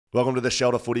Welcome to the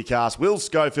Shelter Footycast. Will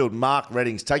Schofield, Mark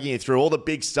Reddings taking you through all the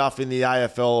big stuff in the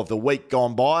AFL of the week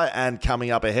gone by and coming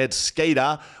up ahead.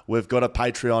 Skeeter, we've got a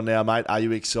Patreon now, mate. Are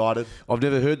you excited? I've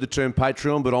never heard the term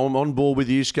Patreon, but I'm on board with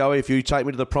you, Scully. If you take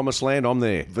me to the promised land, I'm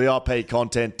there. VIP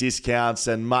content, discounts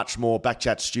and much more.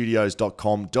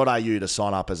 Backchatstudios.com.au to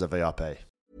sign up as a VIP.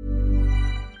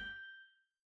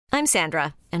 I'm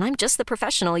Sandra, and I'm just the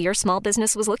professional your small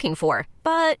business was looking for.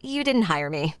 But you didn't hire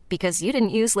me because you didn't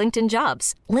use LinkedIn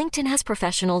Jobs. LinkedIn has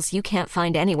professionals you can't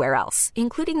find anywhere else,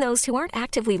 including those who aren't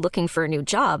actively looking for a new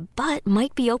job, but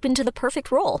might be open to the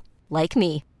perfect role, like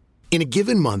me. In a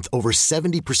given month, over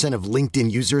 70% of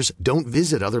LinkedIn users don't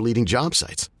visit other leading job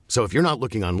sites. So if you're not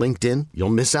looking on LinkedIn, you'll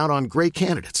miss out on great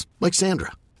candidates like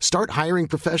Sandra. Start hiring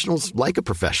professionals like a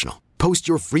professional. Post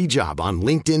your free job on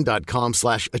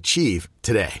linkedin.com/achieve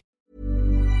today.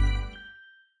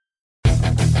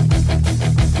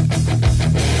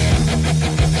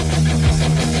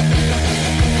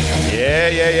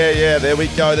 Yeah. There we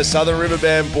go. The Southern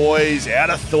Riverband boys out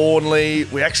of Thornley.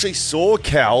 We actually saw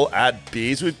Cal at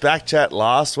Beers with Backchat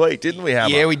last week, didn't we,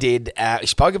 Hammer? Yeah, we did. We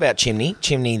spoke about Chimney.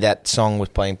 Chimney, that song was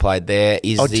being played there.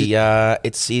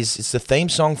 It's the theme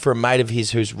song for a mate of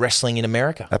his who's wrestling in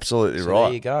America. Absolutely so right.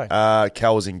 There you go.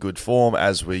 Cal was in good form,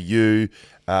 as were you.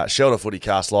 Shelter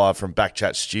Footycast live from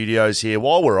Backchat Studios here.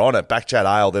 While we're on it, Backchat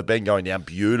Ale, they've been going down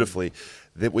beautifully.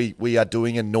 That we are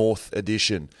doing a North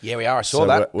edition. Yeah, we are. I saw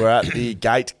that. We're at the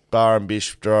Gate Bar and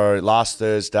Bistro last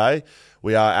Thursday.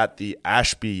 We are at the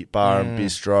Ashby Bar and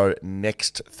Bistro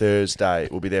next Thursday.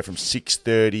 We'll be there from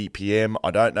 6:30 p.m.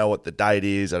 I don't know what the date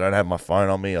is. I don't have my phone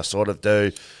on me. I sort of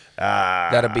do.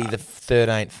 That'll be the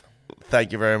 13th.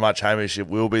 Thank you very much, Hamish. It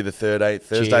will be the 13th.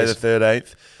 Thursday the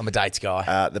 13th. I'm a dates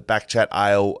guy. The Backchat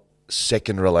Ale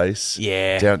second release.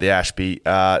 Yeah. Down at the Ashby.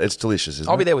 It's delicious, isn't it?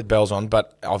 I'll be there with bells on,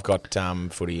 but I've got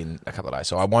footy in a couple of days,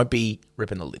 so I won't be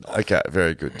ripping the lid off. Okay,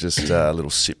 very good. Just a little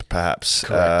sip, perhaps.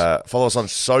 Correct. Follow us on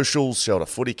socials, Shelter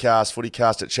Footycast,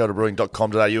 footycast at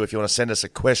shelterbrewing.com.au if you want to send us a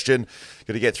question.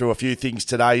 Got to get through a few things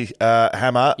today.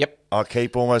 Hammer. Yep. I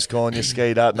keep almost calling you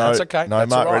Skeeter. No, That's okay. No, That's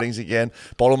Mark all right. Reddings again.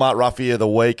 Bottle Mart Roughie of the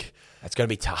week. It's going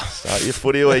to be tough. Start your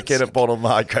footy weekend at Bottle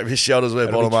Mart. Grab your shelters where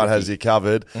That'll Bottle be Mart has tricky. you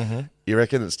covered. You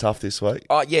reckon it's tough this week?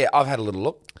 Oh, yeah, I've had a little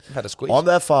look. I've had a squeeze. I'm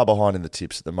that far behind in the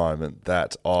tips at the moment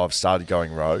that I've started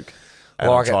going rogue.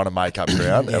 And I'm trying to make up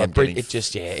ground. Yeah, and I'm getting it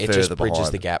just further bridges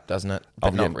behind. the gap, doesn't it? But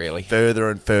I'm not getting really. further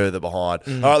and further behind.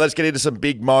 All right, let's get into some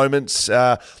big moments.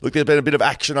 Look, there's been a bit of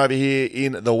action over here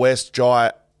in the West.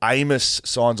 Jai Amos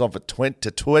signs on for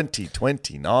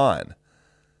 2029.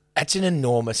 That's an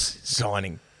enormous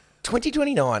signing.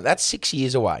 2029. That's 6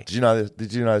 years away. Did you know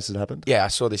this had happened? Yeah, I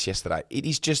saw this yesterday. It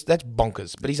is just that's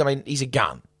bonkers. But he's a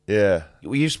gun. Yeah.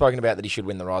 You've spoken about that he should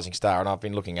win the Rising Star, and I've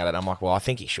been looking at it. And I'm like, well, I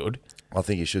think he should. I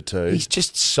think he should too. He's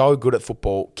just so good at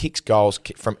football. Kicks goals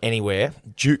from anywhere.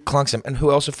 Duke clunks him. And who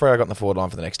else have Freo got in the forward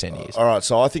line for the next 10 years? All right,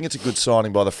 so I think it's a good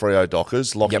signing by the Freo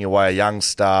Dockers, locking away a young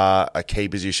star, a key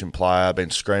position player,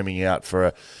 been screaming out for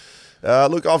a.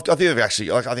 Look, I think they've actually.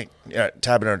 I think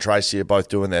Tabner and Tracy are both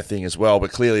doing their thing as well.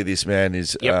 But clearly, this man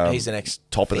is. He's the next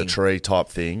top of the tree type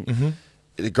thing.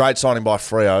 A great signing by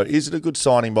Freo. Is it a good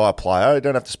signing by a player? You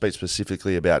don't have to speak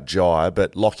specifically about Jai,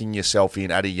 but locking yourself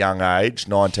in at a young age,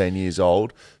 19 years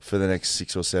old, for the next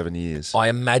 6 or 7 years. I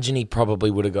imagine he probably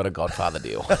would have got a Godfather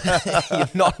deal. You're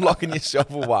not locking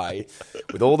yourself away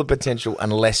with all the potential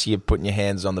unless you're putting your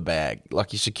hands on the bag,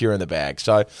 like you're securing the bag.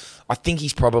 So I think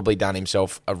he's probably done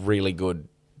himself a really good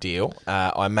deal.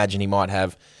 I imagine he might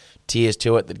have tiers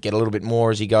to it that get a little bit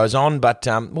more as he goes on. But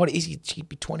what is he? He'd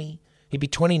be 20. He'd be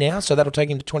 20 now, so that'll take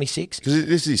him to 26. Because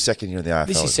this is his second year in the AFL.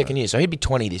 This is his second year, so he'd be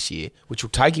 20 this year, which will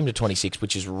take him to 26,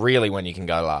 which is really when you can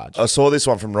go large. I saw this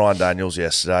one from Ryan Daniels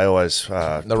yesterday. Always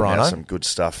the Rhino. Some good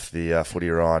stuff, the footy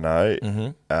Rhino.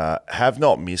 Have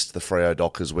not missed the Freo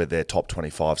Dockers with their top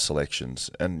 25 selections.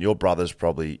 And your brother's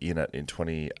probably in it in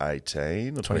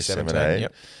 2018 or 2017.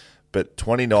 Yep. But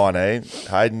 2019,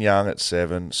 Hayden Young at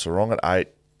 7, Sarong at 8,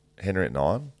 Henry at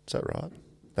 9. Is that right?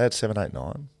 They had 7, 8,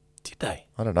 9. Did they?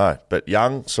 I don't know. But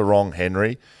Young, Sarong,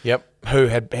 Henry. Yep.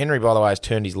 Henry, by the way, has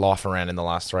turned his life around in the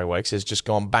last 3 weeks. Has just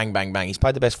gone bang, bang, bang. He's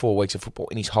played the best 4 weeks of football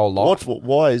in his whole life.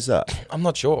 Why is that? I'm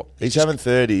not sure. He's having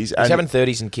 30s. He's having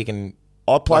 30s and kicking.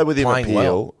 I played with him at playing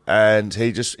Peel, and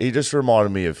he just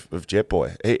reminded me of Jet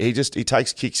Boy. He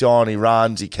takes kicks on, he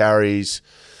runs, he carries,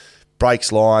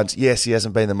 breaks lines. Yes, he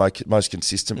hasn't been the most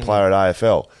consistent player at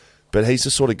AFL, but he's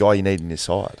the sort of guy you need in your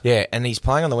side. Yeah, and he's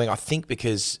playing on the wing, I think,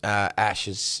 because Ash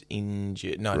is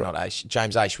injured. No, not Ash.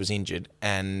 James Ash was injured,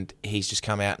 and he's just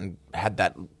come out and had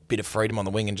that bit of freedom on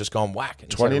the wing and just gone whack.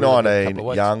 And he's had a really good 2019, couple of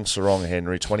weeks. young Sarong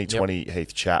Henry. 2020,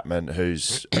 Heath Chapman,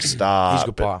 who's a star, He's a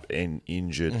good but player.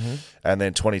 injured. And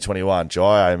then 2021,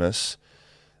 Jai Amos,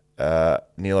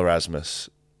 Neil Erasmus,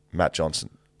 Matt Johnson,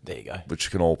 There you go. which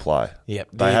can all play. Yep.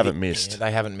 They haven't missed. Yeah,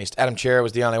 they haven't missed. Adam Chera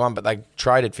was the only one, but they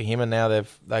traded for him, and now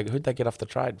who'd they get off the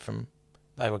trade from?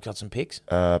 They got some picks.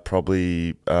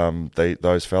 Probably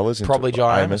those fellas. Probably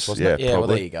Jai Amos, wasn't it? Yeah, probably.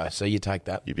 well, there you go. So you take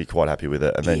that. You'd be quite happy with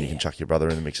it. And then you can chuck your brother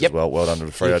in the mix as well. Well done to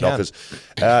the Freo You can. Dockers.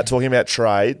 Talking about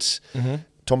trades,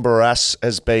 Tom Barras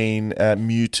has been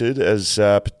muted as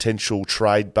potential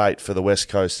trade bait for the West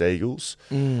Coast Eagles.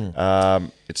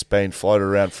 It's been floated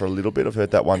around for a little bit. I've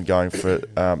heard that one going for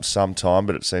some time,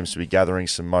 but it seems to be gathering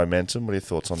some momentum. What are your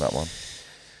thoughts on that one?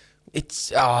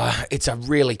 It's a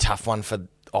really tough one for,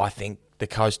 I think, the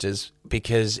Coasters,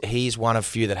 because he's one of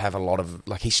few that have a lot of,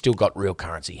 he's still got real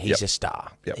currency. He's a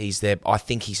star. Yep. I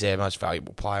think he's their most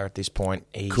valuable player at this point.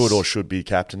 Could or should be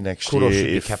captain next year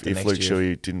if Luke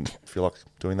Shuey didn't feel like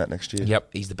doing that next year. Yep,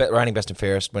 he's the reigning best and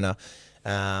fairest winner.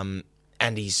 And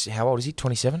he's, how old is he,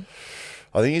 27?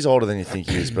 I think he's older than you think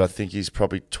he is, but I think he's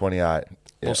probably 28.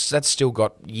 Well, that's still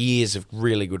got years of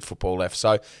really good football left.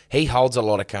 So he holds a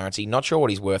lot of currency. Not sure what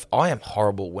he's worth. I am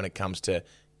horrible when it comes to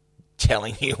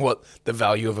telling you what the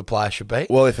value of a player should be.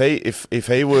 Well, if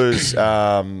he was,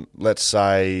 let's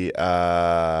say,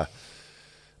 a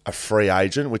free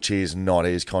agent, which he is not,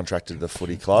 he is contracted to the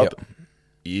footy club,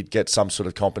 you'd get some sort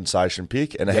of compensation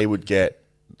pick, and he would get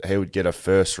a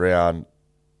first round,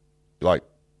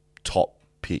 top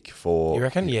pick for. You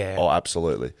reckon? Yeah. Oh,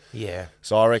 absolutely. Yeah.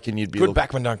 So I reckon you'd be Good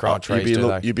backmen don't grow on trees, do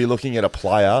they? You'd be looking at a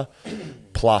player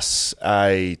plus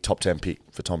a top 10 pick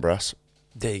for Tom Barras.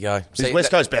 There you go. He's West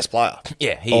Coast's best player.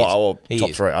 Yeah, he is. Or He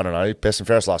top is. 3. I don't know. Best and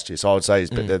fairest last year. So I would say he's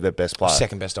their best player.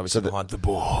 Second best, obviously, behind the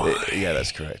ball. Yeah,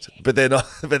 that's correct. But they're not.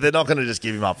 But they're not going to just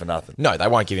give him up for nothing. No, they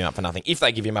won't give him up for nothing. If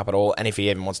they give him up at all, and if he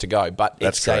even wants to go, but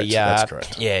That's it's correct. That's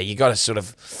correct. Yeah, you got to sort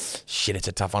of shit. It's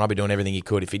a tough one. I'll be doing everything he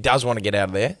could if he does want to get out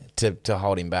of there to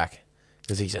hold him back,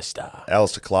 because he's a star.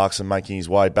 Alistair Clarkson making his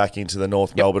way back into the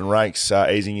North Melbourne ranks,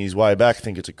 easing his way back. I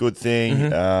think it's a good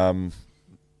thing.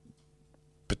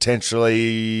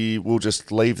 Potentially, we'll just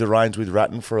leave the reins with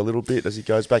Ratton for a little bit as he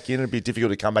goes back in. It'd be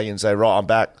difficult to come back in and say, right, I'm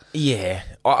back. Yeah,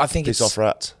 I think Piss off,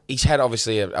 Rats. He's had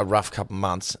obviously a rough couple of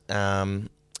months, and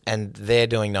they're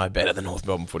doing no better than North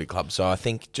Melbourne Footy Club. So I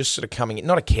think just sort of coming in,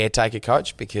 not a caretaker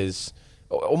coach, because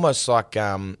almost like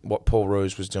what Paul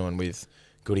Roos was doing with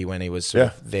Goody when he was sort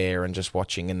of there and just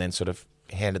watching, and then sort of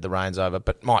handed the reins over,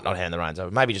 but might not hand the reins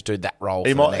over. Maybe just do that role.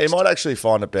 He might actually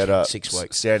find it better 6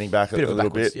 weeks. standing back a little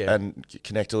bit and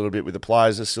connect a little bit with the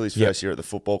players. It's still his first year at the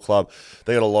football club.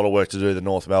 They got a lot of work to do, the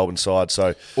North Melbourne side.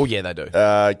 So, they do.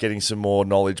 Getting some more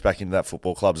knowledge back into that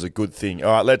football club is a good thing.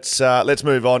 All right, let's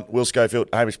move on. Will Schofield,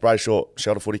 Hamish Brayshaw,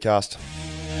 Shelter Footycast.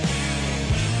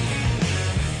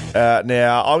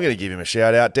 Now, I'm going to give him a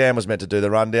shout-out. Dan was meant to do the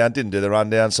rundown, didn't do the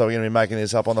rundown, so we're going to be making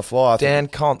this up on the fly. Dan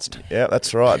Const. Yeah,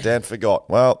 that's right. Dan forgot.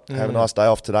 Well, have a nice day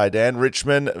off today, Dan.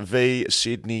 Richmond v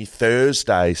Sydney,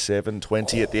 Thursday,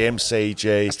 7:20 at the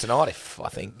MCG. It's tonight, if I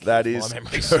think That if is- my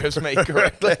memory serves me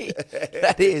correctly.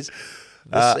 That is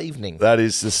this evening. That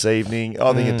is this evening.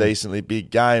 I think a decently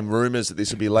big game. Rumours that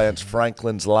this will be Lance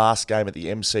Franklin's last game at the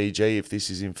MCG, if this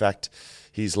is in fact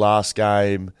his last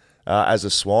game as a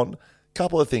Swan.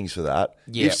 Couple of things for that.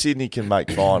 Yeah. If Sydney can make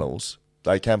finals,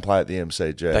 they can play at the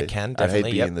MCG. They can, And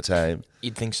definitely, he'd be in the team.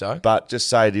 You'd think so. But just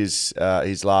say it is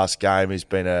his last game. He's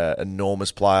been an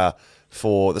enormous player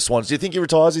for the Swans. Do you think he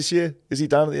retires this year? Is he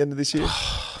done at the end of this year?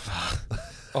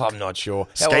 I'm not sure.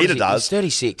 How old is Skeeter he? does. He's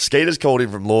 36. Skeeter's called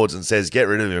him from Lords and says, get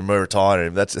rid of him, we're retiring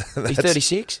him. That's He's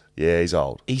 36? Yeah, he's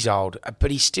old. He's old.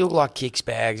 But he's still kicks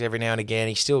bags every now and again.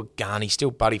 He's still a gun. He's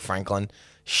still Buddy Franklin.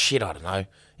 Shit, I don't know.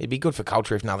 It'd be good for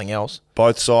culture if nothing else.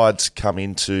 Both sides come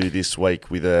into this week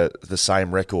with the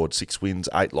same record, 6 wins,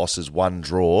 8 losses, 1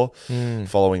 draw,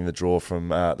 following the draw from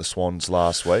the Swans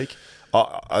last week.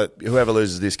 Whoever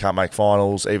loses this can't make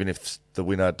finals, even if the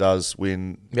winner does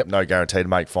win. Yep. No guarantee to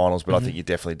make finals, but I think you're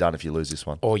definitely done if you lose this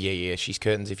one. Oh, yeah. She's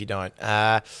curtains if you don't.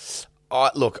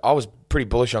 Look, I was pretty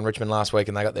bullish on Richmond last week,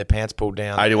 and they got their pants pulled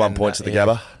down. 81 points at the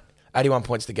Gabba. 81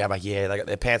 points to Gabba, yeah. They got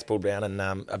their pants pulled down and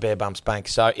a bare bum spank.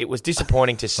 So it was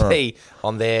disappointing to see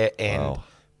on their end. Wow.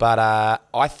 But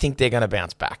I think they're going to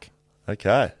bounce back.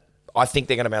 Okay. I think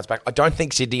they're going to bounce back. I don't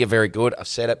think Sydney are very good. I've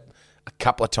said it a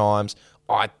couple of times.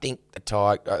 I think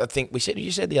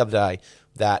you said the other day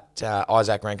that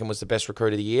Isaac Rankin was the best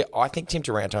recruit of the year. I think Tim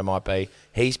Taranto might be.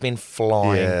 He's been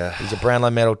flying. Yeah. He's a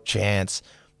Brownlow medal chance.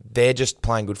 They're just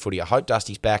playing good footy. I hope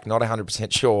Dusty's back. Not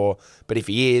 100% sure, but if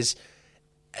he is,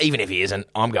 even if he isn't,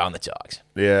 I'm going the Tigers.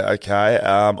 Yeah, okay.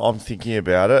 I'm thinking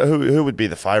about it. Who would be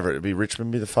the favourite? Would be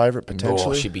Richmond be the favourite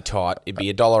potentially? Should be tight. It'd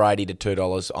be $1.80 to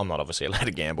 $2. I'm not obviously allowed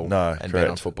to gamble and correct. bet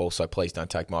on football, so please don't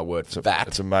take my word for that.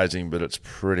 It's amazing, but it's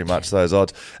pretty much those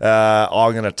odds.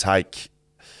 I'm going to take.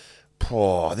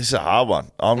 Oh, this is a hard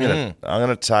one. I'm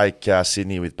gonna take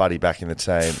Sydney with Buddy back in the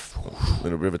team. A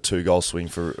little bit of a 2-goal swing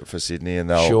for Sydney, and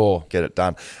they'll get it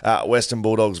done. Western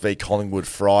Bulldogs v Collingwood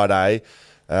Friday.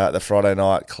 The Friday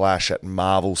night clash at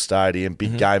Marvel Stadium.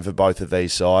 Big game for both of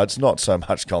these sides. Not so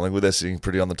much Collingwood. They're sitting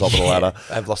pretty on the top of the ladder.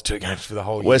 They've lost 2 games for the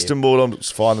whole year. Western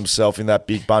Bulldogs find themselves in that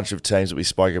big bunch of teams that we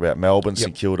spoke about. Melbourne,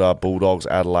 St Kilda, Bulldogs,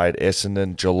 Adelaide,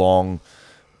 Essendon, Geelong.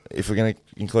 If we're going to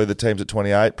include the teams at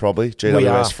 28, probably.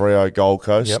 GWS, Freo, Gold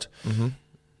Coast.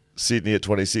 Sydney at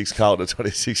 26, Carlton at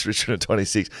 26, Richmond at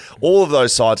 26. All of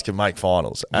those sides can make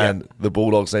finals. And the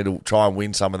Bulldogs need to try and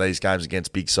win some of these games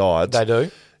against big sides. They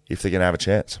do. If they're going to have a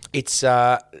chance. It's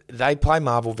they play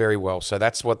Marvel very well, so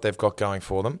that's what they've got going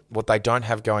for them. What they don't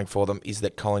have going for them is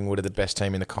that Collingwood are the best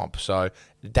team in the comp, so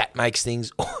that makes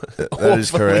things that is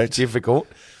correct. Difficult.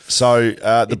 So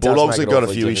the Bulldogs have got a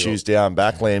few difficult. issues down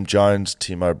back. Liam Jones,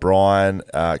 Tim O'Brien,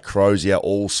 Crozier,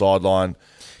 all sideline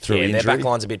through injury. Their back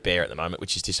line's a bit bare at the moment,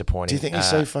 which is disappointing. Do you think you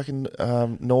see fucking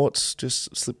Norts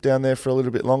just slip down there for a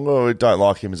little bit longer, or you don't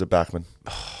like him as a backman?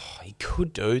 He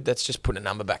could do. That's just putting a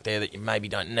number back there that you maybe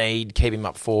don't need. Keep him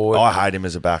up forward. I hate him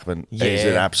as a backman. Yeah. He's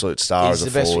an absolute star as a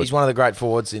forward. He's one of the great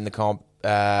forwards in the comp,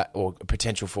 or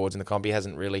potential forwards in the comp. He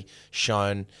hasn't really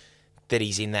shown that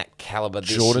he's in that calibre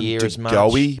this year as much.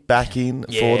 Jordan De Goey back in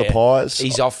for the Pies.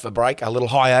 He's off a break, a little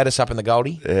hiatus up in the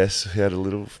Goldie. Yes, he had a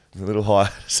little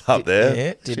hiatus up there.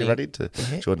 Yeah, did he? Ready to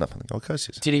Jordan up on the Gold Coast.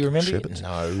 Yes. Did he remember Shepherds. it?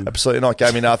 No. Absolutely not.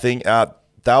 Gave me nothing.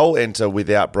 They'll enter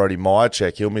without Brody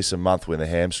Myercheck. He'll miss a month with a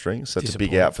hamstring, so that's a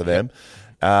big out for them.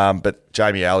 But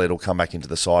Jamie Elliott will come back into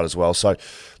the side as well. So,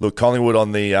 look, Collingwood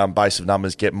on the base of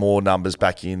numbers get more numbers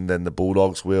back in than the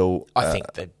Bulldogs will. I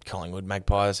think the Collingwood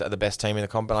Magpies are the best team in the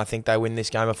comp, and I think they win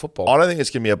this game of football. I don't think it's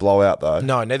going to be a blowout, though.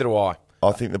 No, neither do I.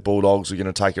 I think the Bulldogs are going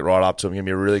to take it right up to them. It's going to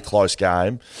be a really close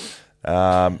game.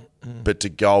 But De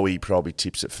Goey probably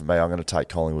tips it for me. I'm going to take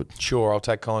Collingwood. Sure, I'll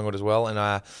take Collingwood as well.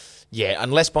 And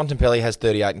unless Bontempelli has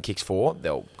 38 and kicks 4,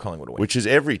 Collingwood will win. Which is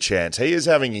every chance. He is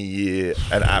having a year,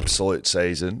 an absolute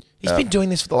season. He's been doing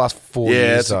this for the last 4 years.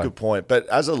 Yeah, that's a good point. But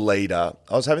as a leader,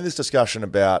 I was having this discussion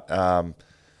about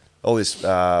all this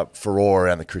furore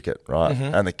around the cricket, right?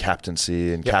 And the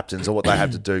captaincy and captains and what they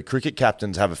have to do. Cricket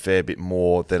captains have a fair bit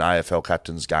more than AFL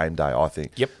captains game day, I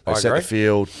think. Yep, They I set agree. the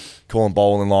field, calling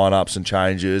bowling lineups and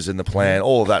changes and the plan,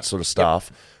 all of that sort of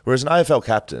stuff. Whereas an AFL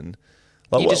captain...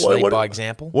 You just lead by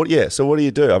example. So what do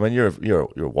you do? I mean, you're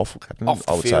a waffle captain. Off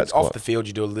the I would field, say it's off the field,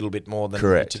 you do a little bit more than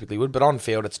you typically would. But on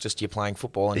field, it's just you're playing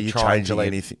football and Are you trying to changing lead.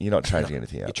 anything? You're not changing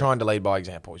anything. You're trying to lead by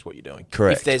example is what you're doing.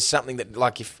 Correct. If there's something that,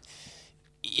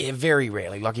 very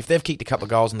rarely, if they've kicked a couple of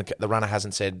goals and the runner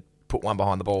hasn't said put one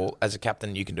behind the ball, as a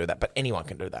captain you can do that, but anyone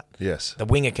can do that. Yes. The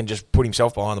winger can just put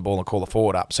himself behind the ball and call the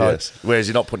forward up. So yes. Whereas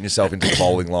you're not putting yourself into the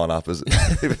bowling lineup, is it?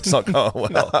 If it's not going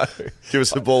well. No. Give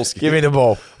us the ball. Skip. Give me the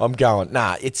ball. I'm going.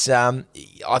 Nah, it's. I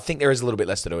think there is a little bit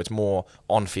less to do. It's more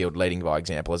on field leading by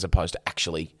example as opposed to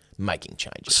actually making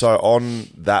changes. So on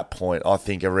that point, I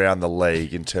think around the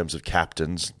league in terms of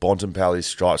captains, Bontempelli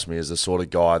strikes me as the sort of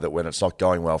guy that when it's not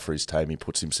going well for his team, he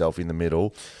puts himself in the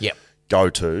middle. Yep. Go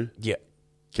to. Yep.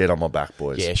 Get on my back,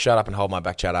 boys. Yeah, shut up and hold my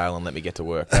back, Chad Ale, and let me get to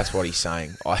work. That's what he's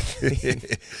saying. I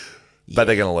think. But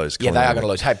they're going to lose. Yeah, they are going to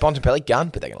lose. Hey, Bontempelli, gun,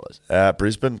 but they're going to lose.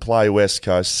 Brisbane play West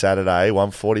Coast Saturday,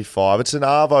 1:45. It's an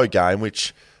Arvo game,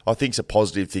 which I think is a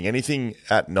positive thing. Anything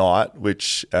at night,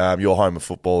 which your home of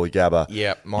football, the Gabba.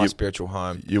 Yeah, my spiritual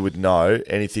home. You would know.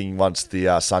 Anything once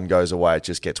the sun goes away, it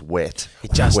just gets wet.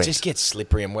 It just gets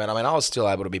slippery and wet. I mean, I was still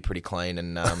able to be pretty clean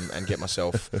and get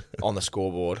myself on the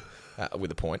scoreboard.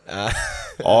 With a point.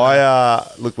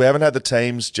 Look, we haven't had the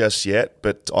teams just yet,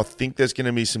 but I think there's going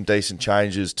to be some decent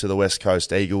changes to the West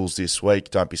Coast Eagles this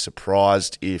week. Don't be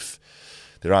surprised if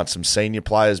there aren't some senior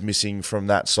players missing from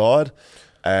that side,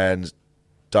 and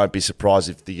don't be surprised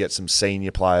if they get some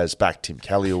senior players back. Tim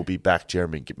Kelly will be back.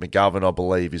 Jeremy McGovern, I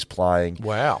believe, is playing.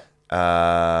 Wow.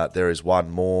 There is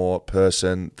one more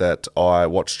person that I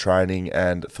watched training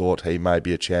and thought he may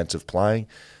be a chance of playing.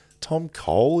 Tom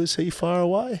Cole, is he far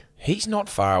away? He's not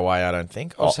far away, I don't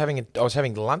think. I was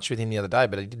having lunch with him the other day,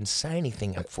 but he didn't say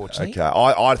anything, unfortunately. Okay,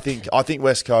 I think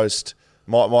West Coast.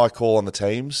 My call on the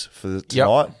teams for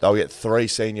tonight. Yep. They'll get 3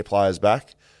 senior players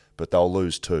back, but they'll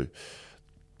lose 2.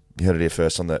 You heard it here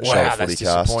first on the Shoulder Footy Cast. Wow, that's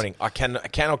disappointing. I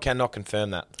can or cannot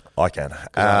confirm that. I can.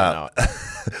 I don't know it.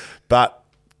 But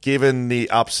given the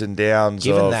ups and downs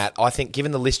I think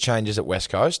given the list changes at West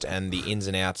Coast and the ins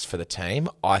and outs for the team,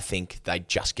 I think they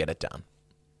just get it done.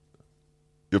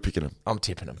 You're picking them. I'm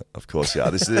tipping them. Of course, yeah.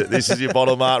 This is your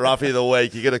bottom art roughie of the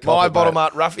week. You get a copy. My bottom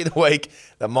art roughie of the week,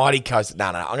 the Mighty Coast. No.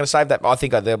 I'm going to save that. I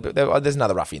think there's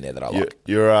another roughie in there that I like.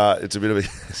 It's a bit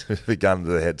of a gun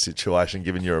to the head situation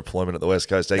given your employment at the West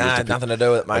Coast. Nothing to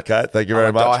do with it, mate. Okay, thank you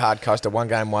very much. Die-hard coaster, 1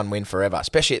 game, 1 win forever,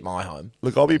 especially at my home.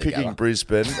 Look, I'll be picking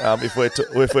Brisbane. If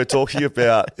we're talking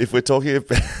about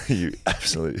you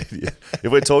absolutely idiot.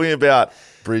 If we're talking about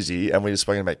Brizzy and we're just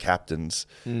speaking about captains,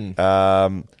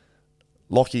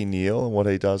 Lockie Neal and what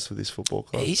he does for this football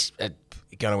club. He's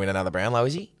going to win another Brownlow,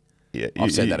 is he? Yeah,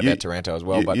 I've said that about Taranto as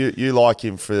well. But you like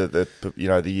him for the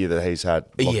year that he's had.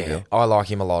 Yeah, Neal. I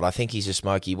like him a lot. I think he's a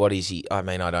smoky. What is he? I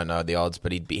mean, I don't know the odds,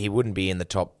 but he wouldn't be in the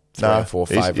top 3 or 4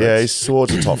 favourites. Yeah, he's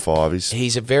towards the top 5.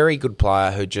 He's a very good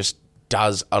player who just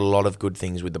does a lot of good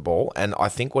things with the ball, and I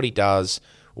think what he does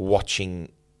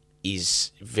watching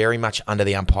is very much under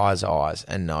the umpire's eyes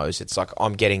and nose. It's like,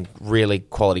 I'm getting really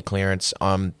quality clearance.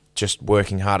 I'm just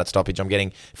working hard at stoppage.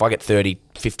 If I get 30,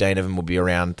 15 of them will be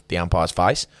around the umpire's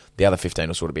face. The other 15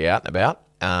 will sort of be out and about.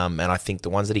 And I think the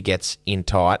ones that he gets in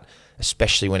tight,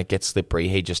 especially when it gets slippery,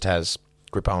 he just has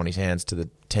grip on his hands to the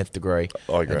 10th degree.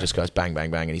 I agree. And just goes bang, bang,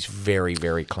 bang, and he's very,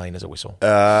 very clean as a whistle.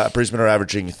 Brisbane are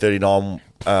averaging 39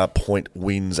 point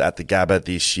wins at the Gabba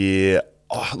this year.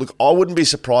 Look, I wouldn't be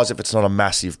surprised if it's not a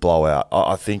massive blowout.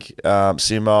 I think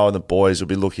Simo and the boys will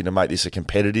be looking to make this a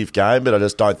competitive game, but I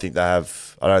just don't think they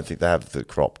have. I don't think they have the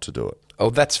crop to do it. Oh,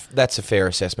 that's a fair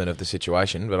assessment of the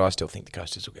situation, but I still think the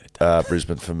Coasters will get it done.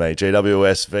 Brisbane for me.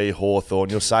 GWS v Hawthorn.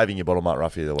 You're saving your bottom up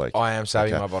roughie of the week. I am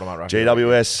saving my bottom up roughie.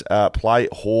 GWS play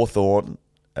Hawthorn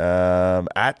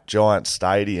at Giant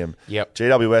Stadium. Yep.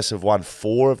 GWS have won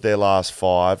 4 of their last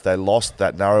 5. They lost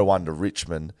that narrow one to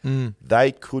Richmond.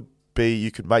 They could be.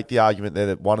 You could make the argument there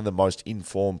that one of the most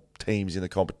informed teams in the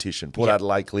competition. Port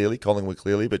Adelaide clearly, Collingwood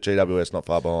clearly, but GWS not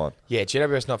far behind. Yeah,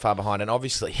 GWS not far behind, and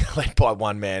obviously led by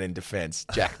one man in defence,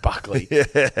 Jack Buckley.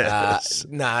 Yes.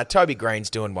 Toby Green's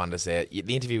doing wonders there.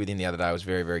 The interview with him the other day was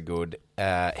very, very good.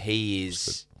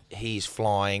 He's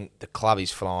flying. The club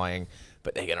is flying,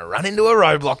 but they're going to run into a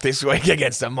roadblock this week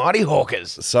against the mighty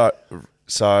Hawkers. So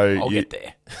I'll get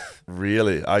there.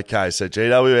 Really? Okay, so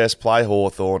GWS play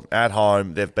Hawthorn at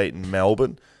home. They've beaten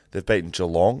Melbourne. They've beaten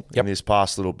Geelong in this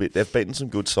past little bit. They've beaten some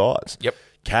good sides. Yep.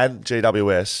 Can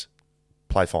GWS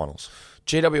play finals?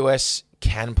 GWS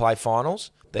can play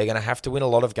finals. They're going to have to win a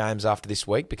lot of games after this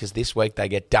week because this week they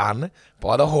get done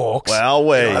by the Hawks. Well,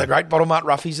 the great bottom art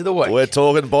roughies of the week. We're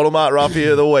talking bottom art roughie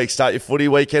of the week. Start your footy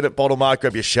weekend at bottom art.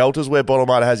 Grab your shelters where bottom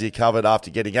art has you covered after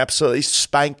getting absolutely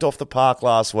spanked off the park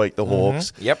last week, the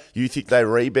Hawks. Yep. You think they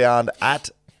rebound at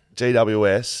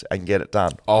GWS and get it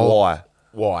done? Why?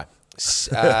 Because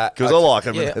I like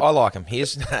them. Yeah, I like them.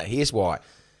 Here's why.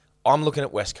 I'm looking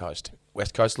at West Coast.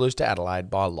 West Coast lose to Adelaide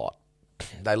by a lot.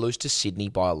 They lose to Sydney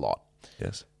by a lot.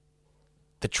 Yes.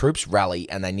 The Troops rally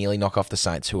and they nearly knock off the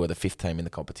Saints, who are the 5th team in the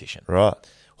competition. Right.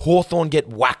 Hawthorn get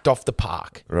whacked off the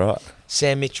park. Right.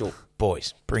 Sam Mitchell,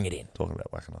 boys, bring it in. Talking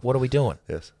about whacking off. What are we doing?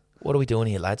 Yes. What are we doing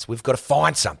here, lads? We've got to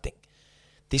find something.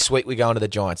 This week we're going to the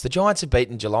Giants. The Giants have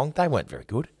beaten Geelong. They weren't very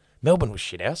good. Melbourne was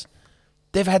shithouse.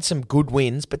 They've had some good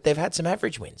wins, but they've had some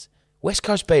average wins. West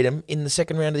Coast beat them in the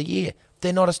second round of the year.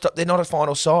 They're not a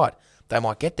final side. They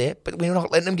might get there, but we're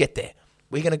not letting them get there.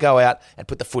 We're going to go out and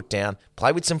put the foot down,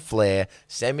 play with some flair.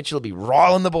 Sam Mitchell will be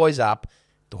riling the boys up.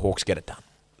 The Hawks get it done.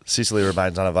 Sicily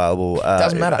remains unavailable.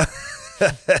 Doesn't matter.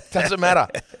 Doesn't matter.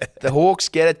 The Hawks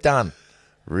get it done.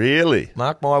 Really?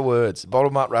 Mark my words.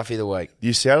 Bottom up roughie of the week.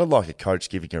 You sounded like a coach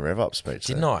giving a rev-up speech.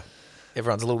 Didn't I?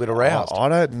 Everyone's a little bit aroused. I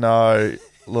don't know.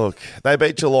 Look, they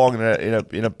beat Geelong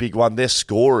in a big one. They're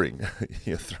scoring.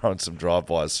 You're throwing some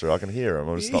drive-bys through. I can hear them.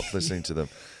 I'm just not listening to them.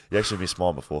 You actually missed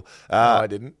mine before. No, I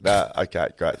didn't. Okay,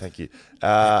 great. Thank you.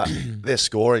 They're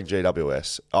scoring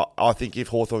GWS. I think if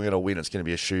Hawthorn are going to win, it's going to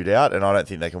be a shootout, and I don't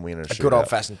think they can win in a shootout. A good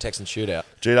old-fashioned Texan shootout.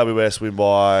 GWS win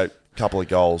by a couple of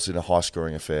goals in a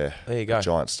high-scoring affair. There you go. At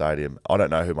Giant Stadium. I don't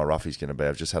know who my roughie's going to be.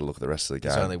 I've just had a look at the rest of the game.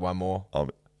 There's only one more.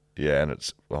 Yeah, and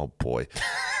it's, oh boy.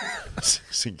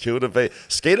 St Kilda v.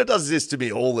 Skeeter does this to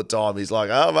me all the time. He's like,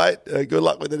 oh, mate, good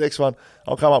luck with the next one.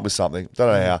 I'll come up with something. Don't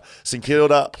know how. St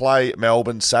Kilda play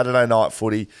Melbourne, Saturday night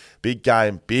footy. Big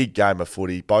game of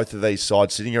footy. Both of these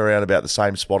sides sitting around about the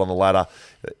same spot on the ladder.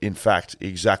 In fact,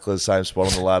 exactly the same spot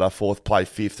on the ladder. Fourth play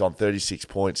fifth on 36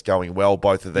 points, going well,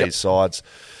 both of these sides.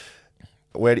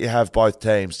 Where do you have both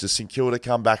teams? Does St Kilda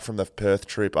come back from the Perth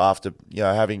trip after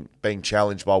having been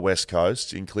challenged by West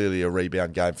Coast in clearly a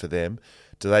rebound game for them?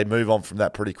 Do they move on from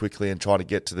that pretty quickly and try to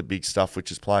get to the big stuff,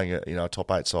 which is playing a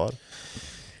top 8 side?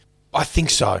 I think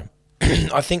so.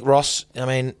 I think Ross,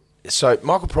 so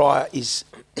Michael Pryor is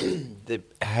the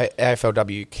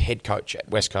AFLW head coach at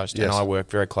West Coast, Yes. and I work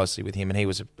very closely with him, and he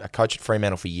was a coach at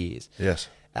Fremantle for years. Yes.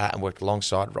 And worked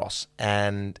alongside Ross.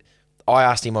 And I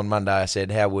asked him on Monday, I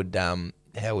said, how would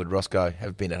Roscoe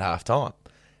have been at half time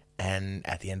and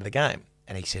at the end of the game?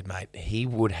 And he said, mate, he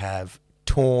would have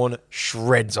torn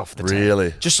shreds off the team.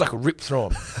 Really? Just like a rip through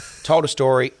him. Told a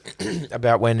story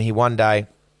about when he one day,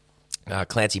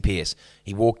 Clancy Pearce,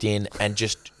 he walked in and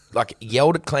just like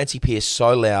yelled at Clancy Pearce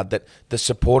so loud that the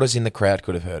supporters in the crowd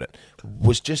could have heard it.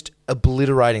 Was just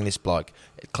obliterating this bloke.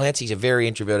 Clancy's a very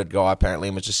introverted guy apparently,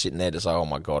 and was just sitting there just like, oh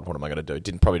my God, what am I going to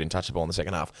do? Probably didn't touch the ball in the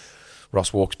second half.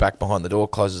 Ross walks back behind the door,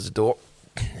 closes the door,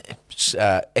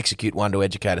 execute one to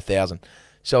educate 1,000.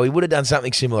 So he would have done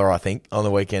something similar, I think, on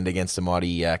the weekend against the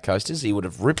mighty Coasters. He would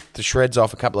have ripped the shreds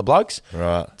off a couple of blokes,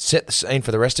 Right. set the scene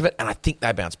for the rest of it, and I think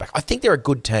they bounce back. I think they're a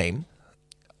good team.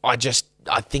 I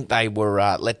think they were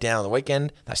let down on the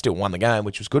weekend. They still won the game,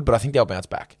 which was good, but I think they'll bounce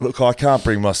back. Look, I can't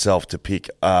bring myself to pick.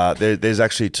 There's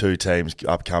actually two teams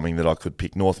upcoming that I could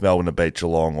pick: North Melbourne to beat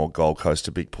Geelong or Gold Coast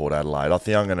to beat Port Adelaide. I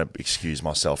think I'm going to excuse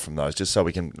myself from those just so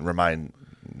we can remain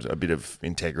a bit of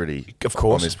integrity Of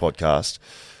course. on this podcast.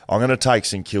 I'm going to take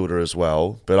St Kilda as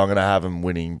well, but I'm going to have them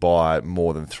winning by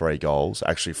more than 3 goals,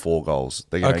 actually 4 goals.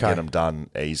 They're going to get them done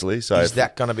easily. So Is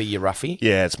that going to be your roughie?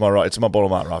 Yeah, it's my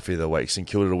bottom up roughie of the week. St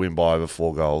Kilda to win by over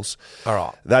 4 goals. All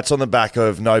right. That's on the back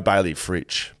of no Bailey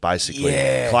Fritsch, basically.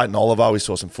 Yeah. Clayton Oliver, we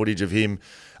saw some footage of him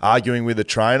arguing with the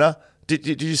trainer.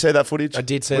 Did you see that footage? I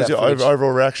did see What was that your footage.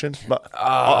 overall reaction?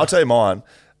 I'll tell you mine.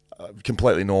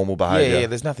 Completely normal behaviour. Yeah,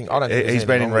 there's nothing. I don't think there's He's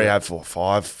been anything in wrong with rehab for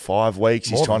five weeks.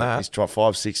 More He's than trying. that. He's trying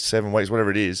 5, 6, 7 weeks, whatever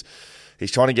it is.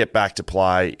 He's trying to get back to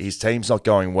play. His team's not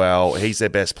going well. He's their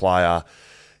best player.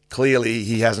 Clearly,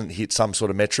 he hasn't hit some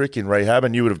sort of metric in rehab,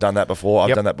 and you would have done that before. I've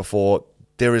Yep. done that before.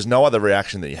 There is no other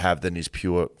reaction that you have than his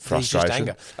pure frustration.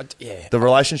 He's just anger. The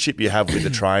relationship you have with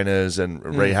the trainers and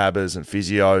rehabbers and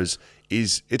physios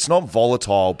it's not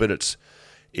volatile, but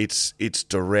it's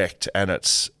direct, and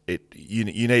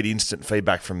you need instant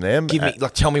feedback from them.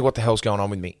 Tell me what the hell's going on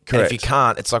with me. Correct. And if you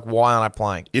can't, it's like, why aren't I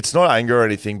playing? It's not anger or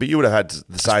anything, but you would have had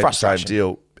the same frustration.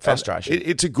 deal. Frustration.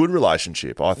 It's a good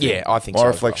relationship, I think. Yeah, I think My so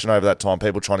as reflection over that time,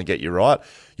 people trying to get you right.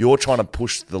 You're trying to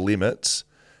push the limits.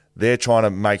 They're trying to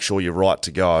make sure you're right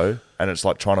to go, and it's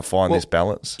like trying to find this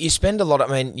balance. You spend a lot.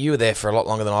 You were there for a lot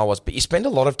longer than I was, but you spend a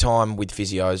lot of time with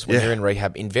physios when you're in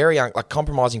rehab in very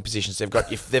compromising positions. They've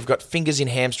got fingers in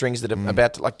hamstrings that are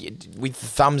about to, with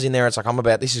thumbs in there. It's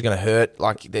like, this is going to hurt.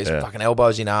 Like there's fucking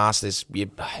elbows in arse. You're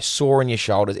sore in your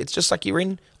shoulders. It's just like you're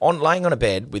laying on a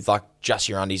bed with like just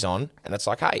your undies on, and it's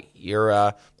like, hey,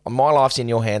 you're my life's in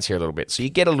your hands here a little bit. So you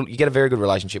get a very good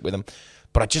relationship with them.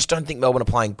 But I just don't think Melbourne are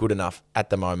playing good enough at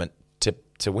the moment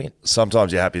to win.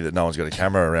 Sometimes you're happy that no one's got a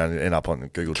camera around and end up on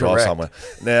Google Drive Correct. somewhere.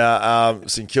 Now,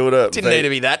 St Kilda... Didn't need to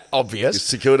be that obvious.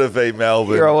 St Kilda v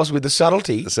Melbourne. Here I was with the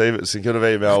subtlety. St Kilda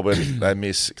v Melbourne, they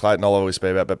miss Clayton Oliver we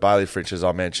speak about, but Bailey Fritsch, as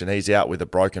I mentioned, he's out with a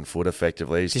broken foot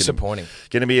effectively. He's Disappointing.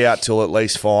 Going to be out till at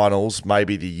least finals,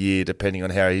 maybe the year, depending on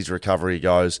how his recovery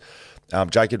goes.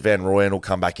 Jacob Van Rooyen will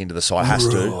come back into the side.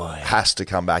 Has to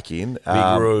come back in.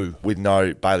 With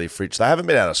no Bailey Fritsch. They haven't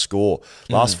been able to score.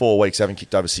 Last 4 weeks, haven't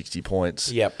kicked over 60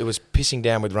 points. Yep, it was pissing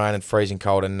down with rain and freezing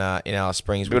cold in Alice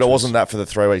Springs. But it wasn't that for the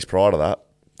 3 weeks prior to that.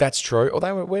 That's true. Or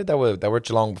they were at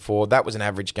Geelong before. That was an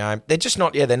average game. They're just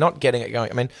not. Yeah, they're not getting it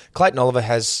going. I mean, Clayton Oliver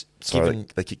has given.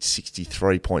 They kicked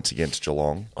 63 points against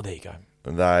Geelong. Oh, there you go.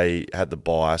 And they had the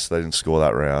bye, so they didn't score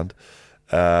that round.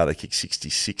 They kicked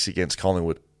 66 against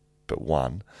Collingwood, but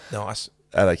won. Nice.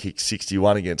 And they kicked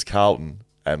 61 against Carlton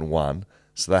and won.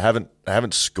 So they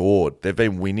haven't scored. They've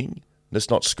been winning, just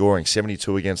not scoring.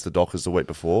 72 against the Dockers the week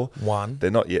before. Won.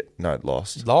 They're not yet. No,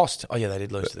 lost. Lost. Oh yeah, they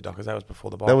did lose to the Dockers. That was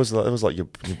before the bye. That was like your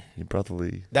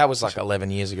brotherly. That was like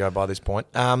 11 years ago by this point.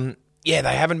 Yeah,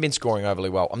 they haven't been scoring overly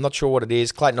well. I'm not sure what it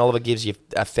is. Clayton Oliver gives you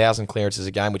 1,000 clearances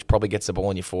a game, which probably gets the ball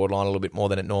in your forward line a little bit more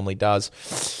than it normally does.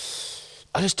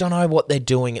 I just don't know what they're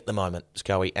doing at the moment,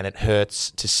 Scully, and it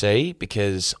hurts to see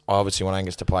because I obviously want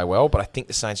Angus to play well, but I think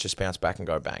the Saints just bounce back and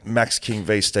go bang. Max King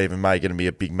v Stephen May going to be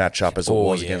a big matchup as it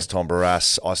was against Tom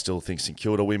Barras. I still think St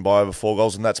Kilda win by over 4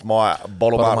 goals, and that's my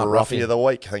bottom up roughie of the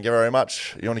week. Thank you very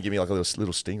much. You want to give me like a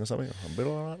little sting or something? The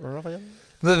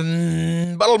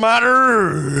bottom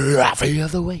matter roughie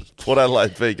of the week. Port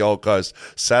Adelaide v Gold Coast,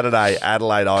 Saturday,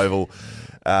 Adelaide Oval.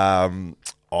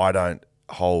 I don't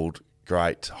hold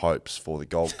great hopes for the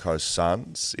Gold Coast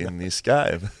Suns in this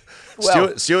game.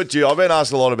 Well, Stuart Dew, I've been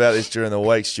asked a lot about this during the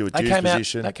week. Stuart Dew's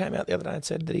position. They came out the other day and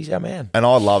said that he's our man. And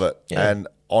I love it. Yeah. And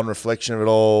on reflection of it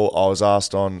all, I was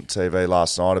asked on TV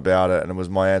last night about it, and it was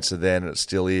my answer then, and it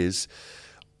still is.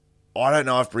 I don't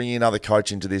know if bringing another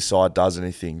coach into this side does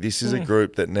anything. This is a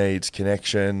group that needs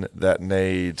connection, that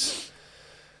needs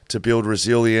to build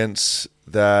resilience,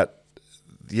 that,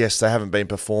 yes, they haven't been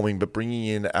performing, but bringing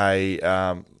in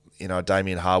a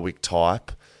Damien Hardwick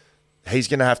type, he's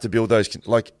going to have to build those.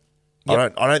 I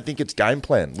don't think it's game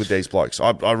plan with these blokes.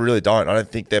 I really don't. I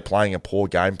don't think they're playing a poor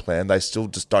game plan. They still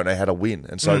just don't know how to win.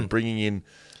 And so bringing in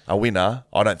a winner,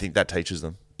 I don't think that teaches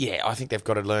them. Yeah, I think they've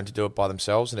got to learn to do it by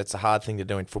themselves, and it's a hard thing to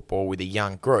do in football with a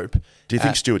young group. Do you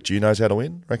think Stuart Dew knows how to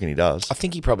win? I reckon he does. I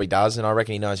think he probably does, and I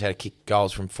reckon he knows how to kick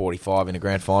goals from 45 in a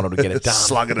grand final to get it done.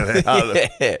 Slugging it out.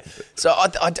 Yeah. So,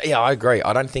 I agree.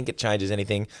 I don't think it changes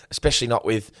anything, especially not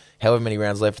with however many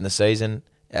rounds left in the season.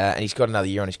 And he's got another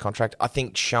year on his contract. I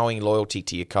think showing loyalty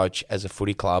to your coach as a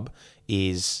footy club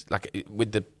is, like,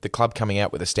 with the club coming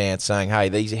out with a stance saying, hey,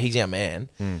 he's our man,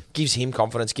 gives him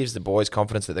confidence, gives the boys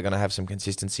confidence that they're going to have some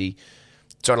consistency.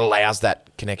 So it allows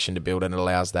that connection to build and it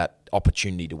allows that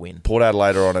opportunity to win. Port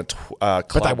Adelaide are on a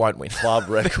but they won't win. Club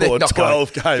record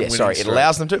 12-game winning sorry, streak. it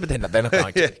allows them to, but they're not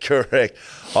going to. Yeah, correct.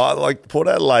 Port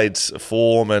Adelaide's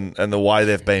form and the way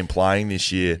they've been playing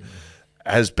this year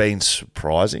has been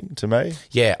surprising to me.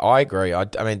 Yeah, I agree. I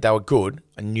mean, they were good.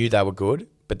 I knew they were good,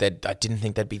 but I didn't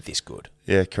think they'd be this good.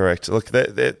 Yeah, correct. Look,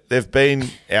 they've been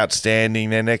outstanding.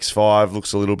 Their next 5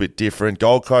 looks a little bit different.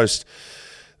 Gold Coast,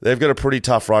 they've got a pretty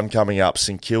tough run coming up.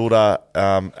 St Kilda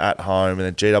at home, and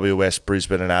then GWS,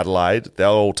 Brisbane and Adelaide. They're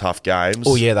all tough games.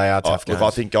 Oh, yeah, they are tough games. Look,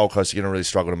 I think Gold Coast are going to really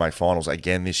struggle to make finals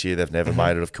again this year. They've never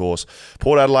made it, of course.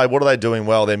 Port Adelaide, what are they doing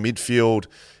well? Their midfield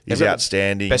is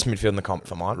outstanding. Best midfield in the comp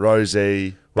for mine.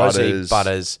 Rosie,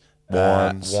 Butters,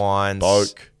 Wines,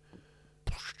 Boak.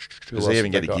 Does he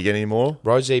even get any more?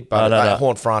 Rosie, Butters,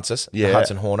 Horn Francis, the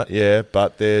Hudson Hornet. Yeah,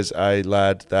 but there's a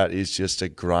lad that is just a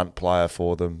grunt player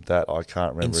for them that I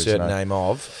can't remember his name.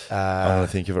 Of. I'm going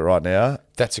to think of it right now.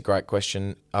 That's a great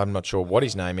question. I'm not sure what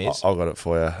his name is. I've got it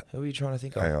for you. Who are you trying to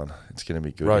think of? Hang on, it's going to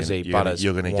be good. Rosie, Butters,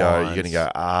 You're going to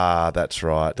go. That's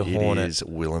right. The Hornet. It is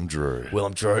Willem Drew.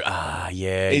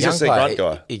 Yeah. He's just a grunt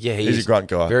guy. Yeah, he's a grunt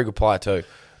guy. Very good player too.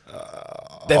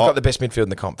 They've got the best midfield in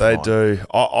the comp. They do.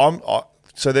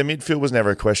 So their midfield was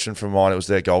never a question for mine. It was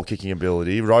their goal-kicking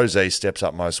ability. Rosie steps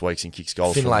up most weeks and kicks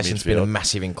goals from the midfield. Finlayson's been a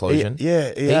massive inclusion. He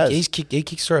has. He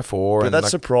kicks 3 or 4. But that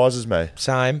surprises me.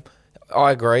 Same.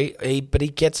 I agree. But he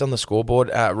gets on the scoreboard.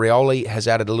 Rioli has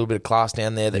added a little bit of class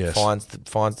down there that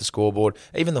finds the scoreboard.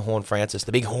 Even the Horn Francis,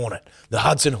 the big Hornet, the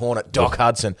Hudson Hornet, Doc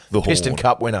Hudson, the Piston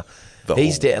Cup winner.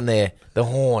 He's down there. The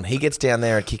Horn. He gets down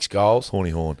there and kicks goals.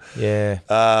 Horny Horn.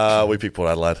 Yeah. We pick Port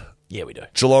Adelaide. Yeah, we do.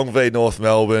 Geelong v North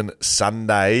Melbourne,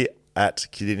 Sunday at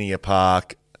Kardinia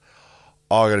Park.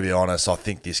 I got to be honest, I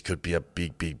think this could be a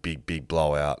big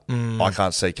blowout. I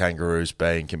can't see Kangaroos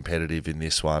being competitive in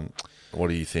this one. What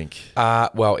do you think?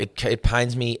 Well, it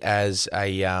pains me as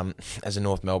a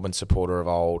North Melbourne supporter of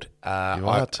old. You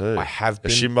are too. I have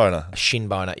been a shin boner. A shin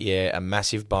boner, yeah, a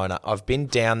massive boner. I've been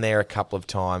down there a couple of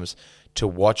times to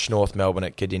watch North Melbourne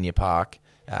at Kardinia Park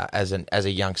as a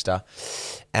youngster,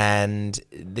 and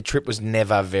the trip was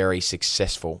never very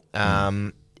successful.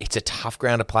 It's a tough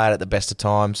ground to play at the best of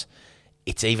times.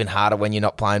 It's even harder when you're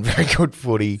not playing very good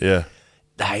footy. Yeah,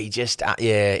 they just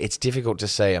it's difficult to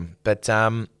see them, but.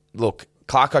 Look,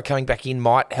 Clarko coming back in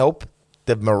might help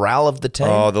the morale of the team.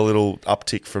 Oh, the little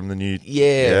uptick from the new...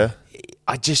 Yeah.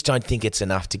 I just don't think it's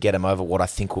enough to get them over what I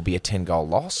think will be a 10-goal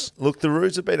loss. Look, the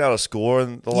Roos have been able to score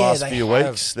in the last few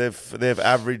weeks. They've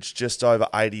averaged just over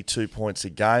 82 points a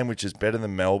game, which is better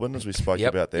than Melbourne, as we spoke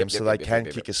about them. So they can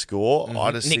kick a score.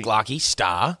 I just Nick Larkey,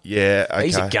 star. Yeah, okay.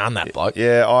 He's a gun, that bloke.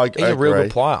 Yeah, I agree. He's a real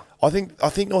good player. I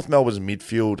think North Melbourne's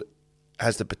midfield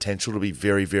has the potential to be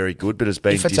very, very good, but has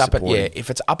been disappointing.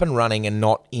 If it's up and running and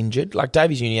not injured, like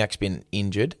Davies-Uniacke's been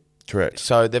injured. Correct.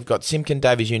 So they've got Simpkin,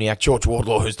 Davies-Uniacke, George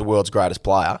Wardlaw, who's the world's greatest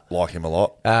player. Like him a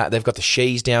lot. They've got the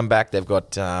Shees down back. They've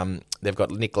got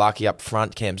Nick Larkey up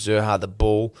front, Cam Zurha, the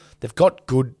Bull. They've got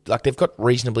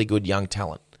reasonably good young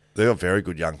talent. They've got very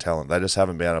good young talent. They just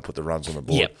haven't been able to put the runs on the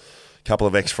board. Yep. A couple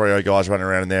of ex-Freo guys running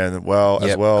around in there as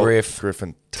well. Griff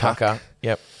and Tucker.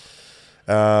 Yep.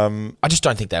 I just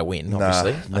don't think they win,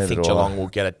 obviously. I think Geelong will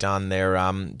get it done.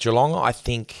 Geelong, I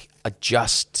think, are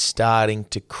just starting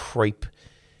to creep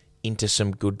into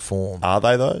some good form. Are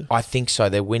they, though? I think so.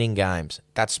 They're winning games.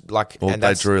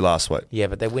 They drew last week. Yeah,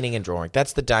 but they're winning and drawing.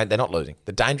 They're not losing.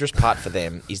 The dangerous part for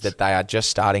them is that they are just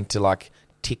starting to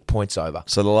tick points over.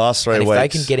 So the last 3 weeks... if they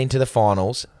can get into the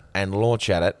finals and launch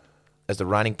at it as the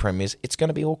reigning premiers, it's going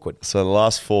to be awkward. So the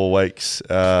last 4 weeks,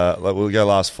 we'll go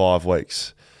last 5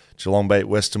 weeks. Geelong beat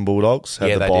Western Bulldogs,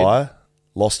 had the bye.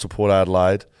 lost to Port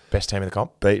Adelaide, Best team in the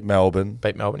comp. beat Melbourne,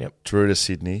 Yep. drew to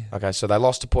Sydney. Okay, so they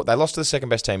lost to Port. They lost to the second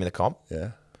best team in the comp.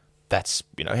 Yeah. That's,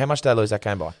 how much did they lose that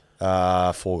game by?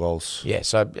 4 goals. Yeah,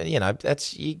 so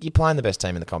that's you're playing the best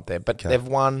team in the comp there, but they've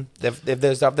won.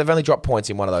 They've only dropped points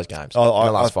in one of those games in the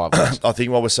last 5 weeks. I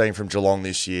think what we're seeing from Geelong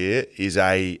this year is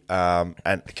and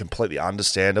completely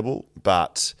understandable,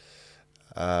 but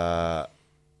not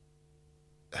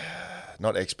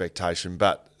expectation,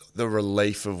 but the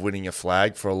relief of winning a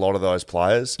flag for a lot of those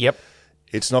players. Yep,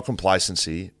 it's not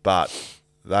complacency, but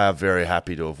they are very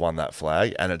happy to have won that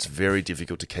flag, and it's very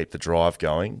difficult to keep the drive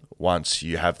going once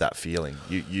you have that feeling.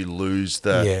 You lose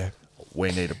the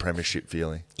we need a premiership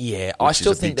feeling. Yeah, I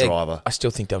still think driver. I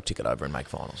still think they'll tick it over and make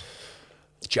finals.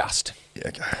 Just. Yeah,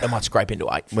 okay. They might scrape into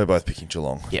 8. We're both picking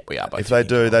Geelong. Yeah, we are both. If they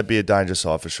do, they'd be a danger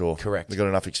side for sure. Correct. They've got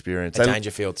enough experience. A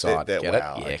Dangerfield side. Get it?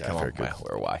 Wow, Yeah, okay, come on. very good. Wow,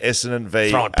 we're away. Essendon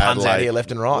v Throwing puns Adelaide. out here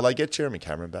left and right. Will they get Jeremy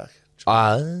Cameron back?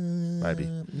 Maybe.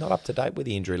 Not up to date with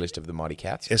the injury list of the Mighty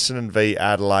Cats. Essendon v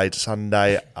Adelaide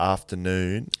Sunday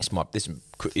afternoon. This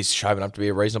is shaping up to be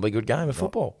a reasonably good game of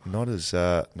football. Not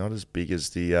as big as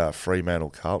the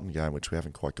Fremantle Carlton game, which we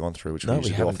haven't quite gone through, which we No,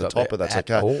 usually we do off haven't the got top, but that's that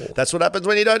okay. at all. That's what happens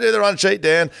when you don't do the run sheet,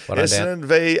 Dan. Essendon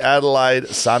v Adelaide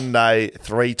Sunday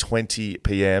 3:20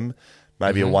 p.m.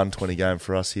 Maybe a 1:20 game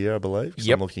for us here, I believe.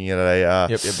 Yep. I'm looking at a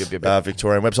Yep.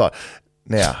 Victorian website.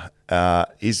 Now,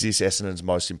 is this Essendon's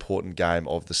most important game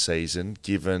of the season,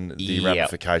 given the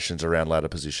ramifications around ladder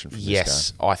position from this game?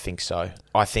 Yes, I think so.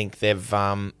 I think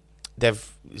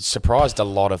they've surprised a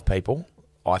lot of people,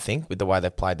 I think, with the way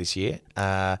they've played this year.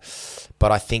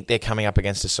 But I think they're coming up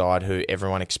against a side who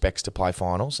everyone expects to play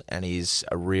finals and is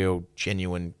a real,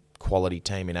 genuine quality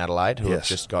team in Adelaide who have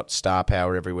just got star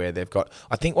power everywhere.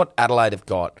 I think what Adelaide have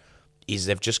got is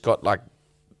they've just got like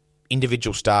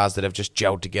individual stars that have just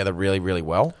gelled together really, really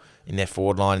well in their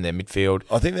forward line, in their midfield.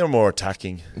 I think they're more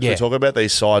attacking. Yeah. We talk about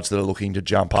these sides that are looking to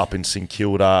jump up in St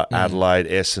Kilda, Adelaide,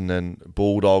 Essendon,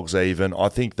 Bulldogs even. I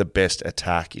think the best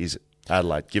attack is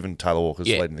Adelaide, given Taylor Walker's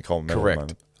leading the column.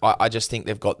 Correct. I just think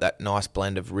they've got that nice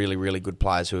blend of really, really good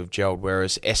players who have gelled,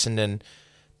 whereas Essendon,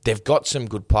 they've got some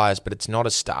good players, but it's not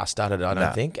as star-studded, I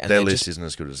don't think. And their list isn't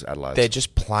as good as Adelaide's. They're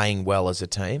just playing well as a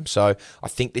team. So I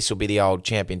think this will be the old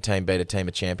champion team beat a team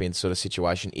of champions sort of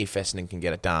situation if Essendon can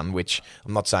get it done, which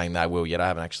I'm not saying they will yet. I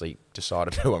haven't actually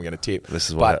decided who I'm going to tip.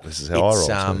 This is how I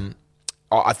roll.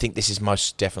 I think this is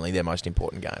most definitely their most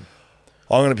important game.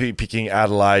 I'm going to be picking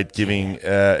Adelaide, giving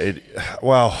it...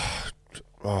 Well...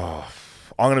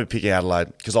 I'm going to be picking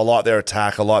Adelaide because I like their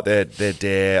attack, I like their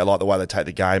dare, I like the way they take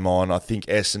the game on. I think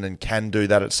Essendon can do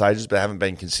that at stages, but haven't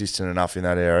been consistent enough in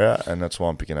that area, and that's why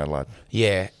I'm picking Adelaide.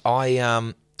 Yeah,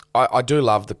 I do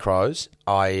love the Crows.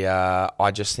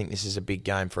 I just think this is a big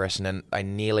game for Essendon. They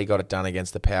nearly got it done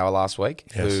against the Power last week,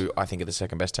 who I think are the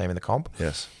second best team in the comp.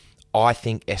 Yes. I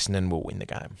think Essendon will win the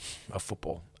game of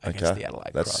football against the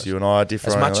Adelaide Crows. That's you and I are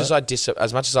different.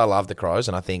 As much as I love the Crows,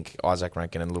 and I think Isaac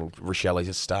Rankin and little Rochelle's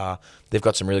a star, they've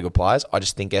got some really good players. I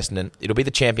just think Essendon, it'll be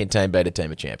the champion team beat a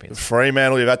team of champions.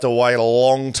 Fremantle, you've had to wait a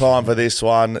long time for this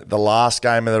one. The last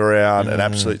game of the round, an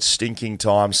absolute stinking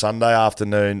time. Sunday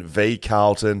afternoon, v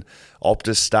Carlton,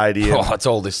 Optus Stadium. Oh, it's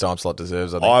all this time slot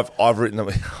deserves, I think. I've written them.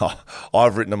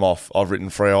 I've written them off. I've written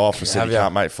Freo off. I said you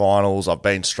can't make finals. I've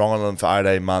been strong on them for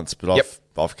 18 months, but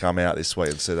I've come out this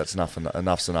week and said that's enough.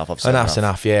 Enough's enough. Enough's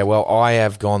enough. Yeah. Well, I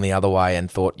have gone the other way and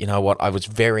thought, you know what? I was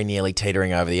very nearly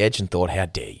teetering over the edge and thought, how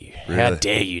dare you? Really? How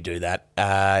dare you do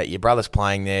that? Your brother's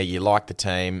playing there. You like the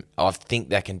team. I think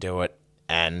they can do it.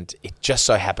 And it just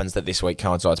so happens that this week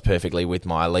coincides perfectly with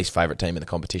my least favourite team in the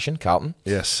competition, Carlton.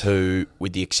 Yes. Who,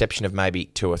 with the exception of maybe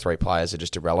 2 or 3 players, are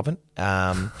just irrelevant.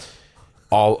 And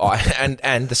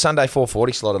the Sunday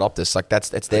 4:40 slot at Optus, like that's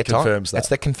their time.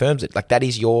 That confirms it. Like that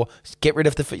is your get rid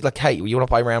of the like. Hey, you want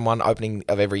to play round 1 opening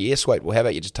of every year? Sweet. Well, how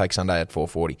about you just take Sunday at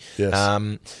 4:40? Yes.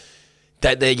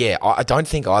 I don't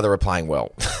think either are playing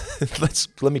well.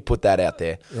 Let me put that out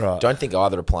there. Right. Don't think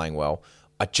either are playing well.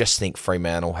 I just think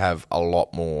Fremantle have a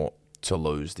lot more to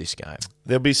lose this game.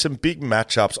 There'll be some big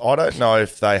matchups. I don't know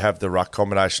if they have the ruck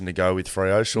combination to go with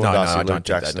Freo. Sean Darcy and Luke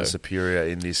Jackson are superior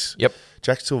in this. Yep.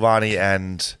 Jack Silvani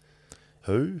and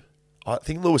who? I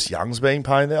think Lewis Young's been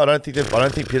playing there. I don't think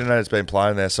Pittenet's been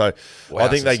playing there. So I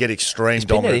think they get extreme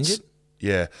dominance. Injured?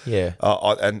 Yeah.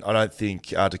 And I don't think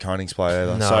De Koning's play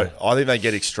either. No. So I think they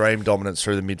get extreme dominance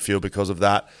through the midfield because of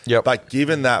that. Yep. But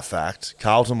given that fact,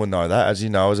 Carlton would know that, as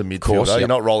you know, as a midfielder. You're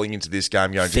not rolling into this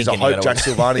game going, geez, I hope Jack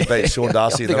Silvani beats Sean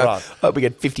Darcy in the run. I hope we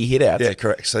get 50 hit-outs. Yeah,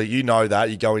 correct. So you know that.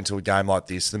 You go into a game like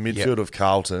this. The midfield of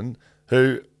Carlton,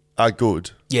 who are good.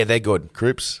 Yeah, they're good.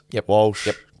 Cripps, Yep. Walsh,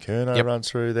 Yep. Kerno runs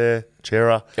through there,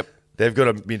 Chera. Yep. They've got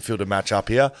a midfield to match up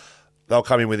here. they'll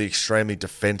come in with an extremely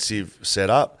defensive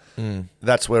setup.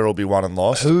 That's where it'll be won and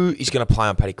lost. Who is going to play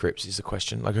on Paddy Cripps is the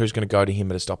question. Like, who's going to go to him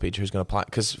at a stoppage? Who's going to play?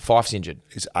 Because Fife's injured.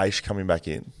 Is Aish coming back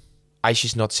in? Aish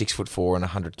is not 6'4" and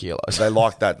 100 kilos. They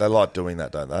like that. They like doing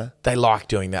that, don't they? They like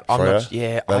doing that.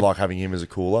 They like having him as a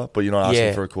cooler, but you're not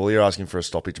asking for a cooler. You're asking for a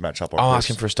stoppage matchup. I'm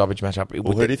asking for a stoppage matchup.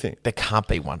 Well, who do you think? There can't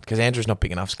be one because Andrew's not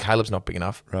big enough. Caleb's not big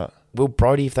enough. Right. Will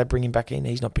Brody, if they bring him back in,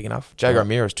 he's not big enough. Jago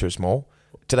Ramirez is too small.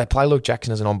 Do they play Luke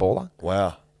Jackson as an on-baller?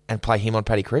 Wow. And play him on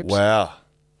Paddy Cripps? Wow.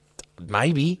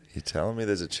 Maybe. You're telling me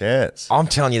there's a chance. I'm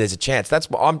telling you there's a chance. That's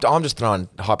I'm just throwing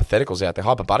hypotheticals out there,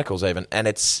 hypotheticals even, and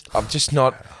I'm just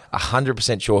not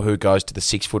 100% sure who goes to the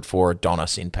 6'4"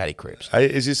 Adonis in Paddy Cripps. Hey,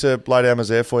 is this a blow down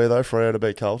there for you though? Freo to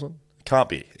beat Carlton? Can't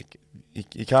be.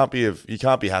 You can't be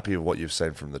happy with what you've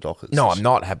seen from the Dockers. No, I'm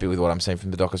not happy with what I'm seeing from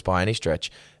the Dockers by any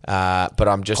stretch. But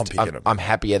I'm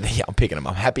happier. I'm picking them.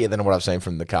 I'm happier than what I've seen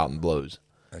from the Carlton Blues.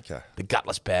 Okay. The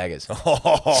gutless baggers. the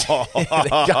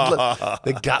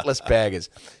gutless baggers.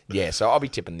 Yeah, so I'll be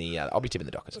tipping the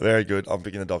Dockers. Very good. I'm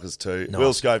picking the Dockers too. Nice.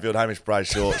 Will Schofield, Hamish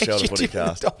Brayshaw, Shelter Footy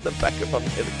Cast. On the back of I'm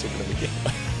never tipping them again.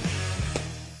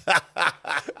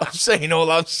 I've seen all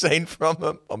I've seen from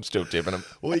them. I'm still tipping them.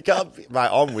 Well, you can't, mate.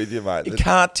 I'm with you, mate. You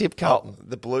can't tip Carlton.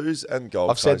 The Blues and Gold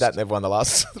I've said that and they've won the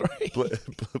last three.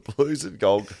 Blues and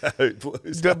Gold.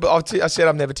 Blues. I said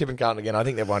I'm never tipping Carlton again. I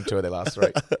think they've won 2 of their last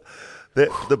 3.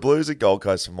 The Blues and Gold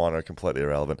Coast for mine are completely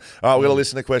irrelevant. All right, we're going to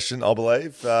listen to a question, I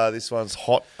believe. This one's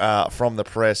hot from the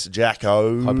press.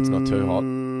 Jacko. Hope it's not too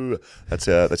hot.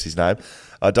 That's his name.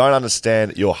 I don't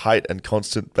understand your hate and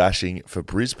constant bashing for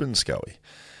Brisbane, Scully.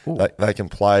 They can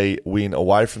win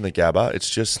away from the Gabba.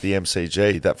 It's just the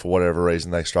MCG that, for whatever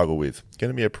reason, they struggle with. Going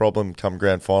to be a problem come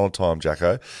grand final time,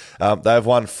 Jacko. They've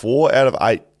won 4 out of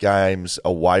 8 games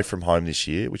away from home this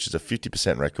year, which is a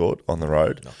 50% record on the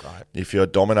road. Not great. If you're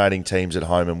dominating teams at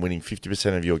home and winning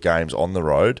 50% of your games on the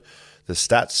road, the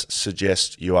stats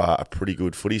suggest you are a pretty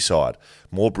good footy side.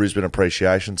 More Brisbane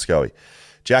appreciation, Scully.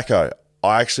 Jacko,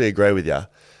 I actually agree with you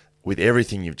with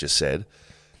everything you've just said,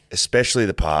 especially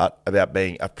the part about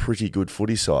being a pretty good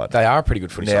footy side. They are a pretty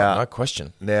good footy side, no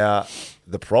question. Now,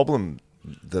 the problem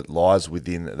that lies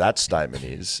within that statement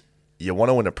is you want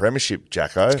to win a premiership,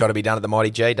 Jacko. It's got to be done at the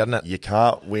Mighty G, doesn't it? You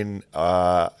can't win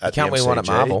at the MCG. You can't win one at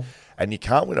Marvel. And you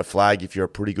can't win a flag if you're a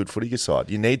pretty good footy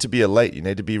side. You need to be elite. You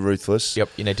need to be ruthless. Yep,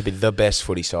 you need to be the best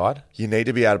footy side. You need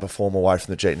to be able to perform away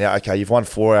from the G. Now, okay, you've won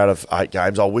 4 out of 8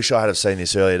 games. I wish I had seen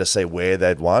this earlier to see where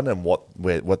they'd won and what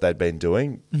they'd been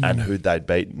doing and who they'd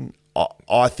beaten.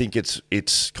 I think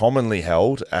it's commonly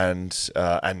held and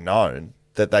known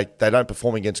that they don't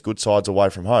perform against good sides away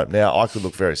from home. Now, I could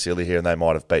look very silly here and they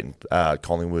might have beaten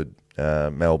Collingwood,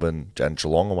 Melbourne and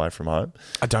Geelong away from home.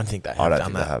 I don't think they have I don't done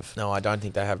think that. they have. No, I don't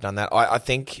think they have done that. I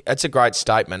think it's a great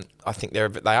statement. I think they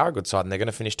are a good side and they're going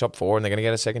to finish top 4 and they're going to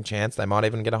get a second chance. They might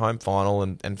even get a home final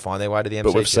and find their way to the MCG.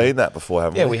 But we've seen that before,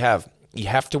 haven't we? Yeah, we have. You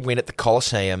have to win at the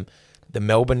Coliseum, the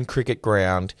Melbourne Cricket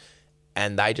Ground,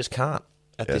 and they just can't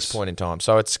at this point in time.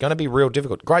 So it's going to be real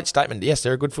difficult. Great statement. Yes,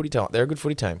 they're a good footy team. They're a good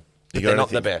footy team. But they're not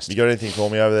the best. You got anything for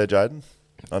me over there, Jaden?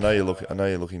 I know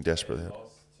you're looking desperately.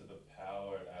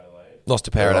 Lost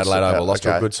to Power at Adelaide Oval. Lost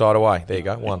to a good side away. There you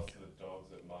go. One.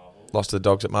 Lost to the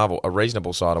Dogs at Marvel. A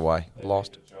reasonable side away.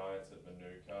 Lost.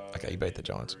 Okay, you beat the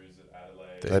Giants.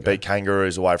 They beat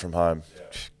Kangaroos away from home.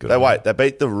 Good they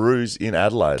beat the Roos in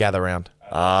Adelaide. Gather round.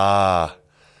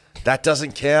 That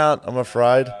doesn't count, I'm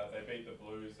afraid. They beat the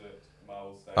Blues at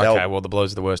Marvel Stadium. Okay, well, the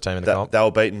Blues are the worst team in the comp. They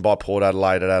were beaten by Port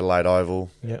Adelaide at Adelaide Oval.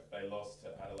 Yep. They lost to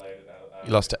Adelaide at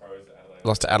You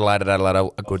lost to Adelaide at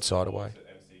Adelaide, a good side away.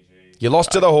 You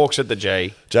lost to the Hawks at the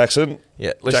G. Jackson.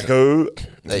 Yeah, listen. Jacko.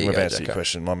 There you I've go, answered your Jacko.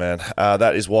 question, my man.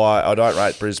 That is why I don't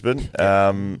rate Brisbane.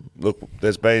 Look,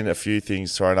 there's been a few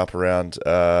things thrown up around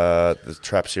the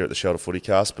traps here at the Shelter Footy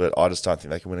Cast, but I just don't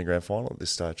think they can win a grand final at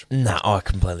this stage. No, I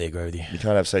completely agree with you. You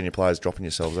can't have senior players dropping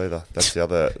yourselves either. That's the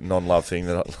other non-love thing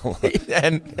that I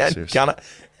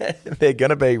and they're going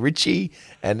to be Richie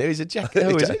and who's it? Jack?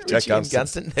 Who is it? Jack Richie and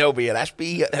Gunston. They'll be at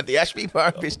the Ashby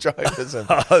Bar Bistro.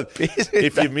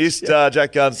 If you missed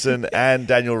Jack Gunston and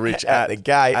Daniel Rich at the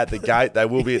gate, they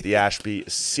will be at the Ashby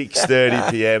 6:30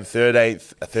 p.m. 13th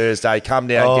Thursday. Come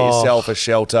down, get yourself a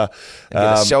shelter. Get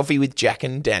a selfie with Jack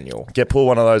and Daniel. Pull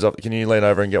one of those up. Can you lean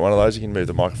over and get one of those? You can move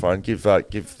the microphone. Give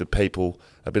the people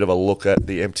a bit of a look at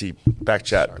the empty back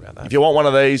chat. Sorry about that. If you want one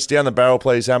of these, down the barrel,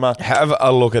 please, Hammer. Have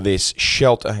a look at this.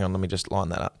 Shelter. Hang on, let me just line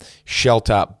that up.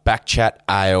 Shelter Back Chat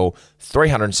Ale,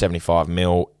 375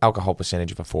 ml, alcohol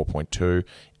percentage of a 4.2,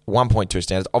 1.2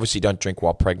 standards. Obviously, don't drink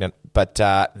while pregnant, but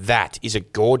that is a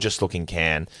gorgeous looking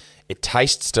can. It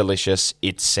tastes delicious.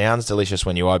 It sounds delicious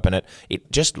when you open it. It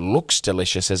just looks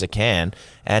delicious as a can.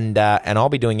 And I'll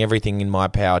be doing everything in my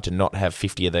power to not have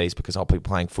 50 of these because I'll be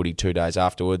playing footy 2 days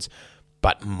afterwards.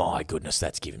 But my goodness,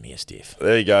 that's giving me a stiff.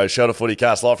 There you go. Shelter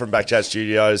Footycast live from Backchat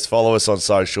Studios. Follow us on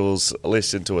socials.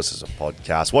 Listen to us as a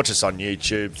podcast. Watch us on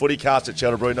YouTube.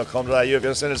 Footycast@shelterbrewing.com.au. If you want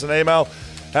to send us an email.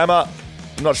 Hammer,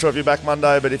 I'm not sure if you're back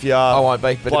Monday, but if you are, I won't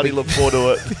be. But bloody look forward to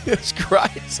it. It's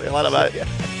great. See you later, mate.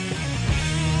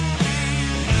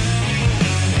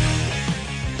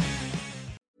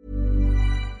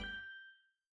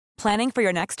 Planning for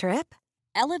your next trip?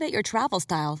 Elevate your travel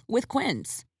style with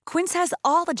Quince. Quince has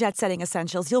all the jet-setting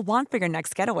essentials you'll want for your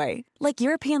next getaway, like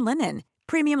European linen,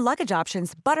 premium luggage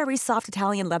options, buttery soft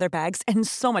Italian leather bags, and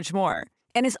so much more.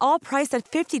 And is all priced at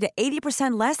 50 to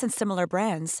 80% less than similar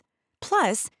brands.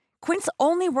 Plus, Quince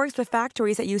only works with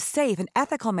factories that use safe and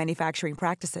ethical manufacturing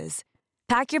practices.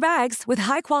 Pack your bags with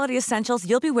high-quality essentials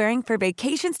you'll be wearing for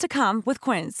vacations to come with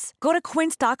Quince. Go to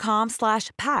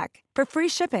quince.com/pack for free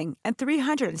shipping and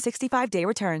 365-day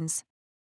returns.